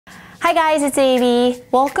Hi guys, it's Aimee.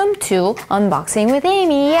 Welcome to Unboxing with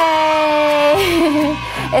Aimee. Yay!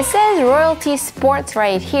 It says Royalty Sports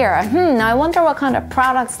right here. I wonder what kind of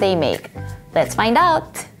products they make. Let's find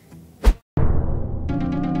out.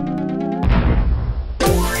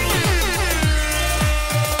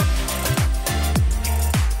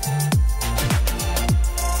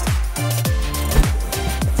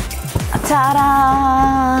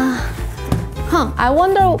 Ta-da! I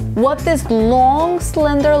wonder what this long,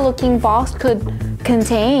 slender looking box could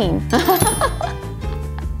contain.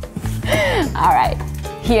 Alright,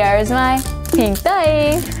 here's my pink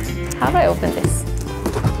die. How do I open this?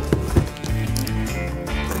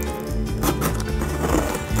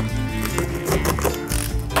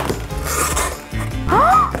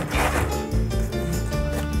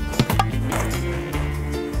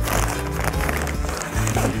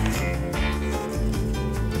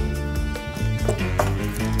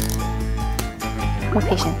 More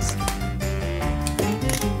patience.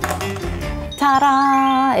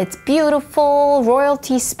 Ta-da! It's beautiful,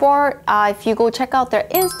 Royalty Sport. If you go check out their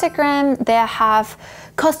Instagram, they have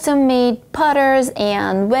custom-made putters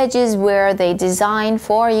and wedges where they design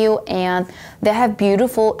for you, and they have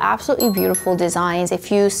beautiful, absolutely beautiful designs.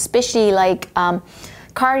 If you especially like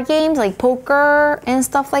card games like poker and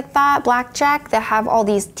stuff like that, blackjack, they have all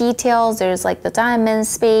these details. There's like the diamonds,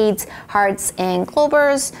 spades, hearts, and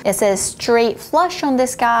clovers. It says straight flush on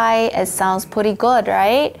this guy. It sounds pretty good,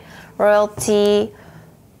 right? Royalty,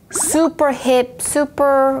 super hip,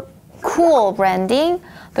 super cool branding.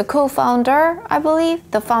 The co-founder, I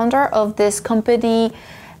believe, the founder of this company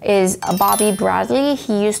is Bobby Bradley.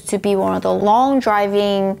 He used to be one of the long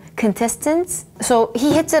driving contestants. So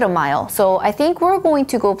he hits it a mile. So I think we're going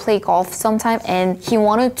to go play golf sometime, and he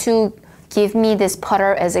wanted to give me this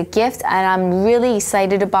putter as a gift, and I'm really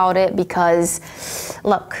excited about it because,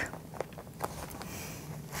 look.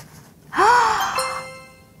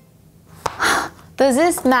 Does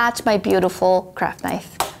this match my beautiful craft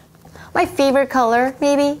knife? My favorite color,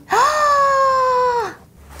 maybe?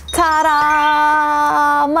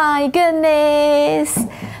 Ta-da! My goodness!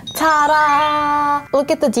 Ta-da!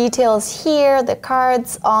 Look at the details here, the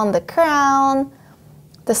cards on the crown,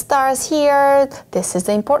 the stars here. This is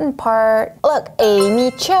the important part. Look,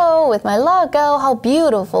 Aimee Cho with my logo. How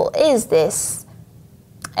beautiful is this?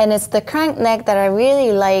 And it's the crank neck that I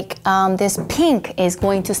really like. This pink is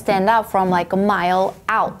going to stand out from like a mile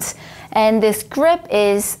out. And this grip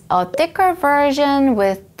is a thicker version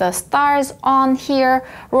with the stars on here,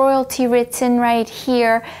 Royalty written right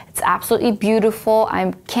here. It's absolutely beautiful.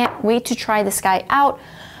 I can't wait to try this guy out.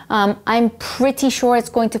 I'm pretty sure it's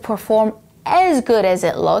going to perform as good as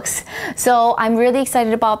it looks. So I'm really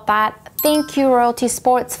excited about that. Thank you, Royalty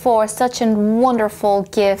Sports, for such a wonderful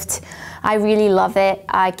gift. I really love it.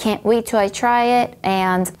 I can't wait till I try it,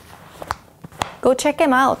 and go check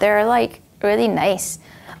them out. They're like really nice.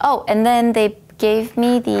 Oh, and then they gave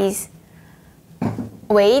me these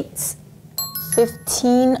weights,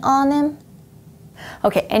 15 on them.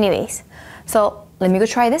 Okay, anyways, so let me go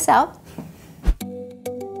try this out.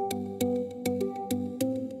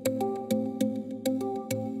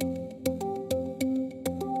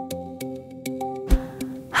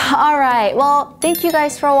 Alright, well, thank you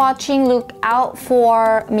guys for watching. Look out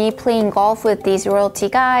for me playing golf with these Royalty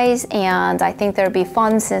guys, and I think that'll be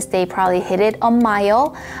fun since they probably hit it a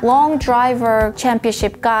mile. Long driver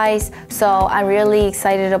championship guys, so I'm really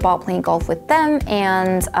excited about playing golf with them,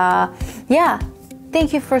 and yeah,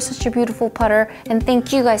 thank you for such a beautiful putter, and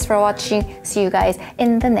thank you guys for watching. See you guys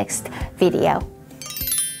in the next video.